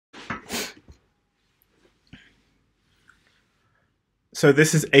So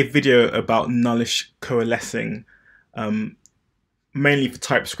this is a video about Nullish coalescing, mainly for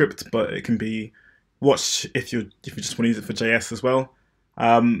TypeScript, but it can be watched if you just want to use it for JS as well.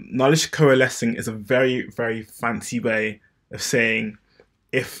 Nullish coalescing is a very fancy way of saying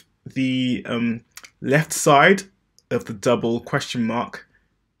if the left side of the double question mark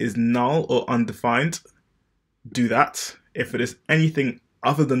is null or undefined, do that. If it is anything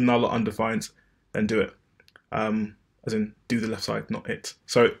other than null or undefined, then do it. As in, do the left side, not it.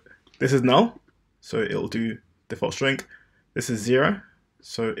 So this is null, so it will do default string. This is 0,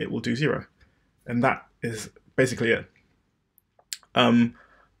 so it will do 0. And that is basically it.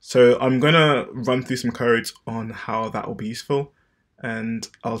 So I'm going to run through some code on how that will be useful, and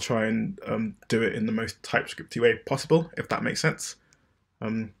I'll try and do it in the most TypeScripty way possible, if that makes sense.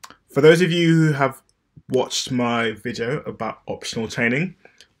 For those of you who have watched my video about optional chaining,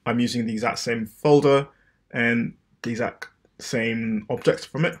 I'm using the exact same folder and the exact same object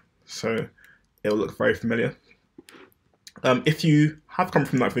from it, so it'll look very familiar. If you have come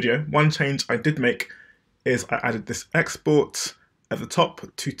from that video, one change I did make is I added this export at the top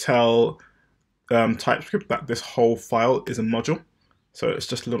to tell TypeScript that this whole file is a module. So it's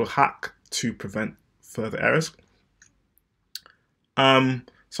just a little hack to prevent further errors.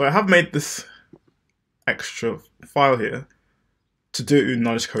 So I have made this extra file here to do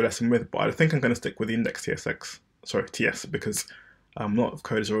Nullish coalescing with, but I think I'm going to stick with the TS, because a lot of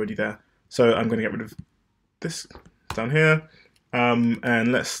code is already there. So I'm going to get rid of this down here,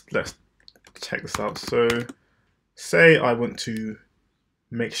 and let's check this out. So say I want to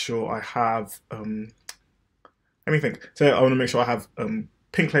make sure I have let me think. So I want to make sure I have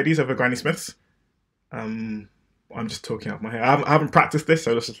pink ladies over Granny Smiths. I'm just talking out of my head. I haven't practiced this,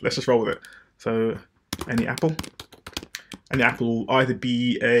 so let's just roll with it. So any apple will either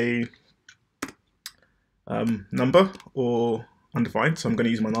be a number or undefined. So I'm going to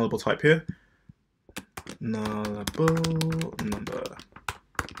use my nullable type here. Nullable number.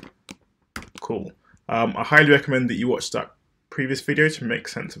 Cool. I highly recommend that you watch that previous video to make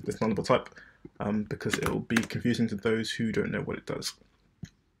sense of this nullable type, because it will be confusing to those who don't know what it does.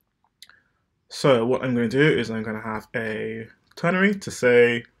 So what I'm going to do is I'm going to have a ternary to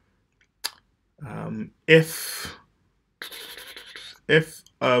say if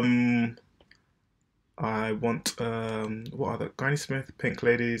I want what are the Granny Smith, pink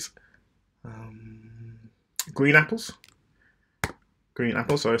ladies, green apples.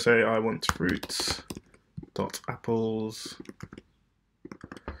 So I say I want fruits dot apples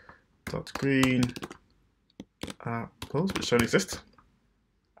dot green apples, which don't exist.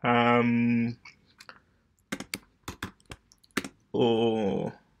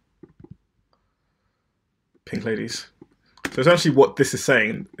 Or pink ladies. So essentially what this is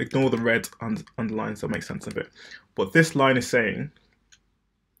saying, ignore the red underlines, that makes sense of it. What this line is saying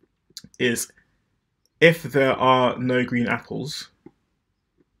is if there are no green apples,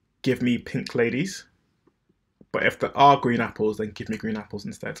 give me pink ladies. But if there are green apples, then give me green apples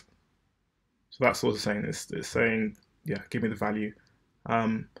instead. So that's what it's saying. It's saying, yeah, give me the value.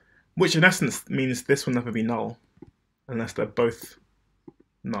 Which in essence means this will never be null unless they're both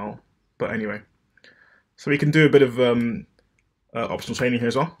null. But anyway, so we can do a bit of optional chaining here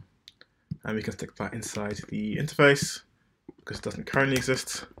as well. And we can stick that inside the interface because it doesn't currently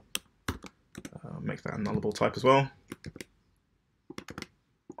exist. Make that a nullable type as well.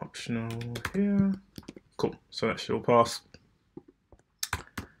 Optional here. Cool, so that should all pass.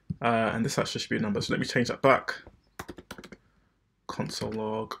 And this actually should be a number, so let me change that back. Console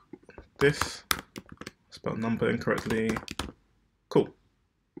log this. Spelled number incorrectly. Cool.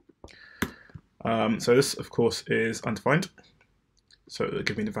 So this, of course, is undefined. So it'll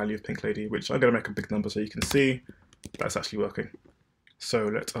give me the value of pink lady, which I'm going to make a big number so you can see that's actually working. So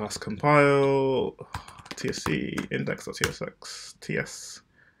let us compile tsc index.tsx ts.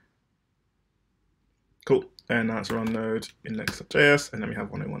 Cool, and now it's run node index.js, and then we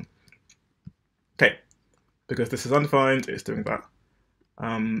have 101. Okay, because this is undefined, it's doing that.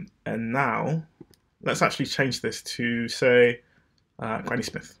 And now let's actually change this to say Granny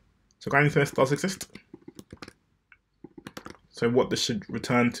Smith. So Granny Smith does exist. So what this should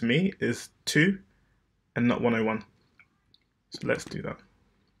return to me is 2 and not 101. So let's do that.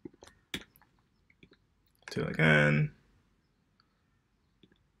 Do that again.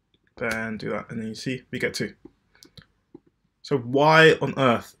 Then do that, and then you see we get 2. So why on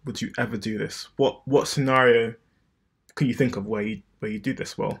earth would you ever do this? What scenario can you think of where you do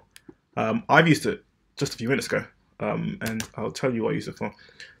this? Well, I've used it just a few minutes ago, and I'll tell you what I use it for.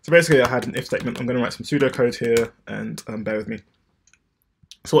 So basically, I had an if statement. I'm going to write some pseudocode here, and bear with me.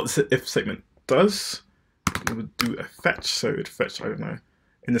 So what this if statement does we would do a fetch. So it would fetch, I don't know,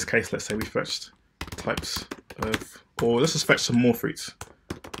 in this case, let's say we fetched types of, or let's just fetch some more fruits,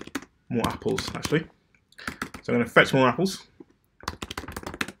 more apples actually. So I'm going to fetch more apples,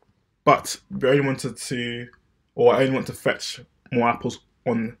 but we only wanted to, or I only want to fetch more apples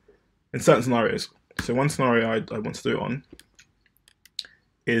in certain scenarios. So one scenario I want to do it on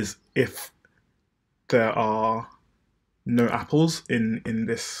is if there are no apples in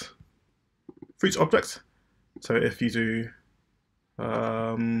this fruits object. So if you do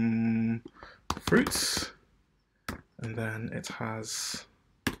fruits and then it has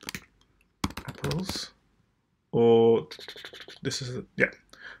apples, or this is, yeah.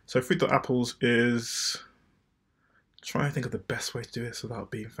 So fruit.apples is, trying to think of the best way to do this without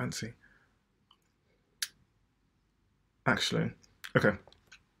being fancy. Actually, okay.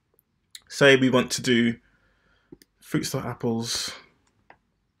 Say we want to do fruits.apples.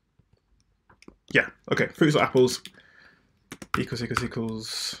 Yeah, okay, fruits.apples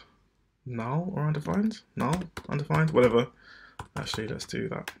equals null or undefined? Null, undefined, whatever. Actually, let's do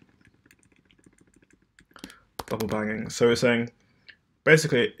that. Double banging. So we're saying,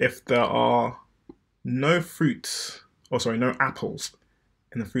 basically, if there are no fruits, or sorry, no apples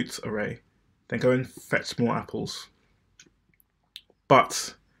in the fruits array, then go and fetch more apples.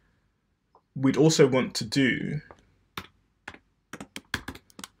 But we'd also want to do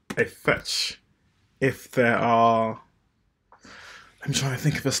a fetch if there are, I'm trying to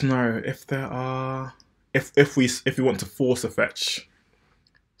think of a scenario, if there are, if we want to force a fetch.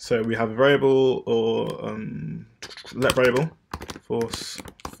 So we have a variable or let variable, force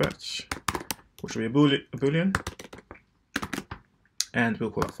fetch, which will be a boolean, and we'll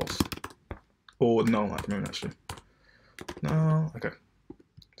call that false. Or null at the moment actually. No, okay.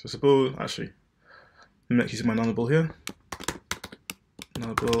 So it's a bool, actually. I'm not using my nullable here.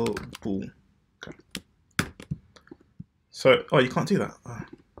 Nullable bool. Okay. So, oh, you can't do that.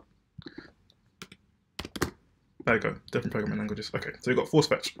 There you go, different programming languages. Okay, so we've got force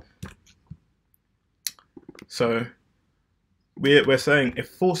fetch. So we're saying if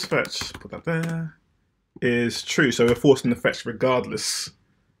force fetch, put that there, is true, so we're forcing the fetch regardless,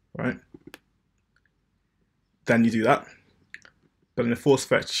 right? Then you do that. But if force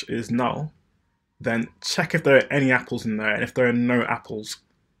fetch is null, then check if there are any apples in there, and if there are no apples,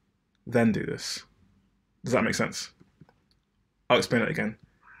 then do this. Does that make sense? I'll explain it again.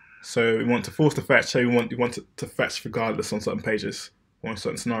 So we want to force the fetch, so we want it to fetch regardless on certain pages or in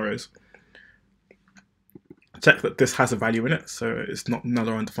certain scenarios. Check that this has a value in it, so it's not null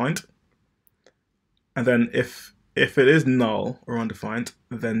or undefined. And then if it is null or undefined,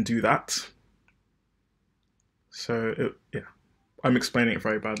 then do that. So yeah, I'm explaining it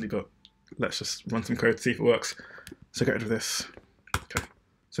very badly, but let's just run some code to see if it works. So get rid of this. Okay.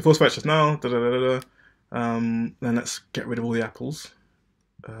 So force fetch is null. Then let's get rid of all the apples.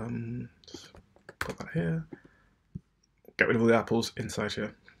 Just put that here. Get rid of all the apples inside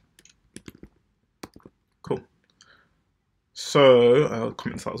here. Cool. So I'll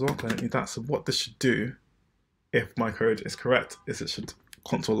comment that as well. I don't need that. So what this should do, if my code is correct, is it should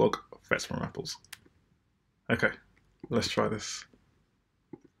console log fetch more apples. Okay, let's try this.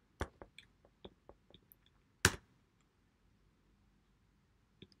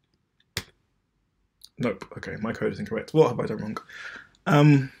 Nope. Okay, my code is incorrect. What have I done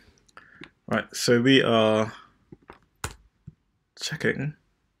wrong? Right, so we are checking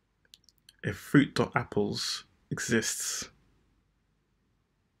if fruit.apples exists.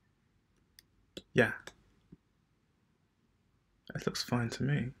 Yeah. That looks fine to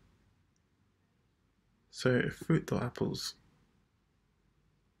me. So if fruit.apples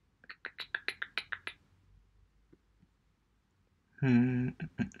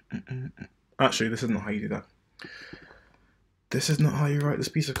actually, this is not how you do that. This is not how you write this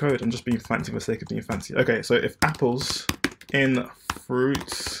piece of code. I'm just being fancy for the sake of being fancy. Okay, so if apples in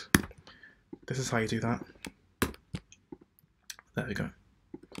fruits, this is how you do that. There we go.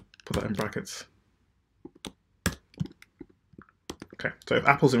 Put that in brackets. Okay, so if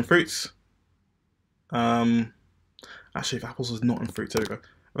apples in fruits, actually if apples is not in fruits, there we go.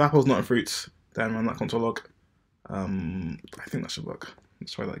 If apples not in fruits, then run that console log. I think that should work.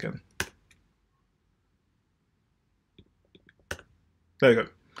 Let's try that again. There you go.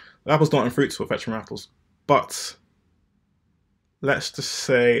 The apple's not in fruits, we'll fetch from apples. But let's just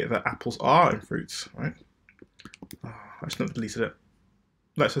say that apples are in fruits, right? Oh, I shouldn't have deleted it.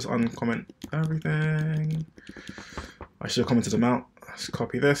 Let's just uncomment everything. I should have commented them out. Let's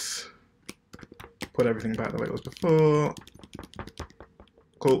copy this. Put everything back the way it was before.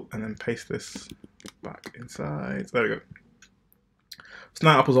 Cool, and then paste this back inside. There we go. So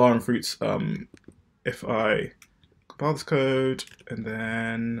now apples are in fruits. if I compile this code and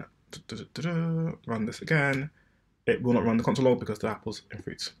then run this again, it will not run the console log because the apples and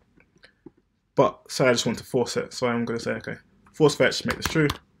fruits. But say I just want to force it, so I'm going to say, okay, force fetch, make this true.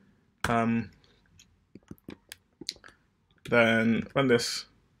 Then run this,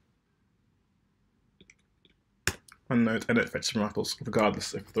 run node, and it fetches some apples,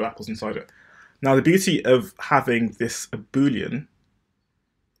 regardless if there are apples inside it. Now the beauty of having this a Boolean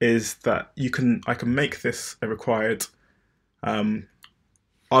is that I can make this a required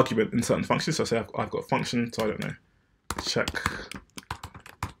argument in certain functions. So say I've got a function, so I don't know, check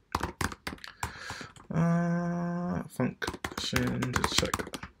function to check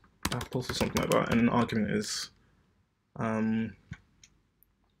apples or something like that, and an argument is or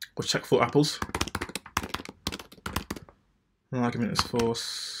check for apples. An argument is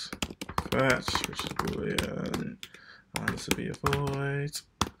force fetch, which is Boolean, and this will be a void,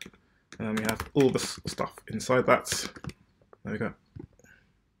 and then we have all this stuff inside that. There we go.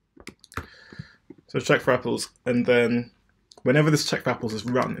 So check for apples, and then whenever this check for apples is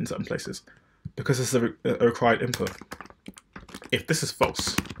run in certain places, because this is a required input, if this is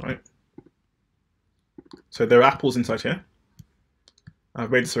false, right? So there are apples inside here.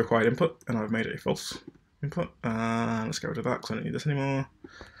 I've made this a required input, and I've made it a false input. Let's get rid of that because I don't need this anymore.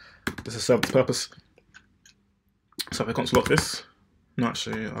 This is served its purpose. So if I console log this, no,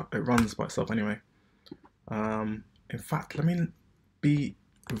 actually, it runs by itself anyway. In fact, let me be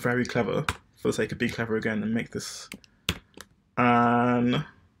very clever for the sake of being clever again and make this an.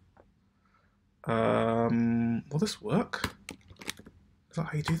 Will this work? Is that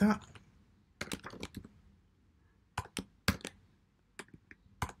how you do that?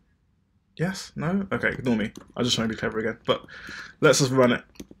 Yes? No? Okay, ignore me. I'm just trying to be clever again. But let's just run it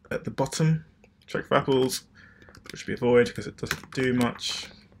at the bottom. Check for apples, which should be a void because it doesn't do much.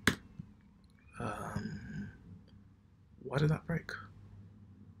 Why did that break?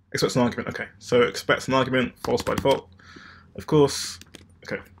 Expects an argument. Okay, so expects an argument, false by default. Of course.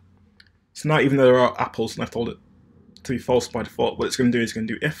 Okay. So now even though there are apples and I've told it to be false by default, what it's going to do is going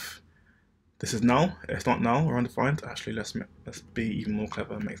to do if this is null, if it's not null or undefined. Actually, let's be even more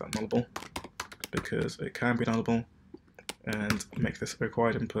clever and make that nullable, because it can be nullable, and make this a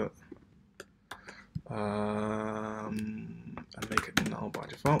required input, and make it null by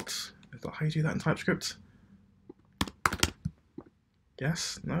default. Is that how you do that in TypeScript?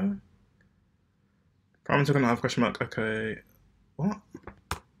 Yes? No? Parameter gonna have a question mark. Okay. What?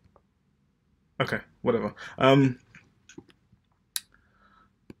 Okay, whatever.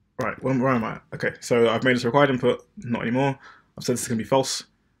 Right, where am I? Okay, so I've made this a required input, not anymore. I've said this is going to be false.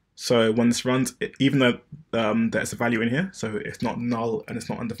 So when this runs, even though there's a value in here, so it's not null and it's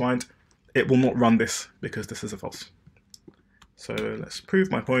not undefined, it will not run this because this is a false. So let's prove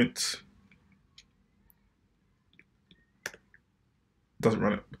my point. It doesn't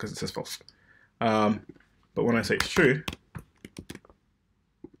run it because it says false. But when I say it's true,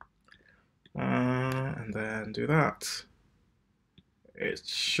 and then do that, it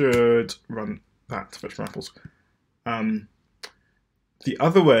should run that to fetch from apples. The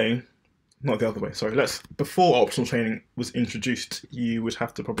other way, not the other way, sorry, before optional chaining was introduced, you would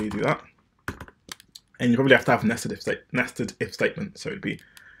have to probably do that. And you probably have to have nested if statement. So it'd be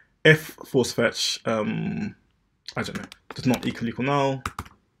if force fetch, I don't know, does not equal null,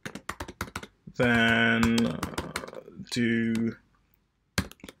 then do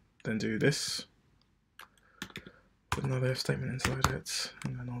this. Another if statement inside it,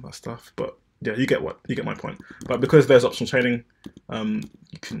 and then all that stuff. But yeah, you get my point. But because there's optional chaining,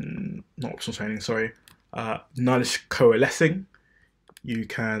 you can nullish coalescing. You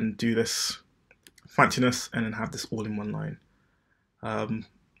can do this fanciness and then have this all in one line.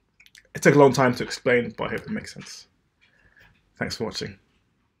 It took a long time to explain, but I hope it makes sense. Thanks for watching.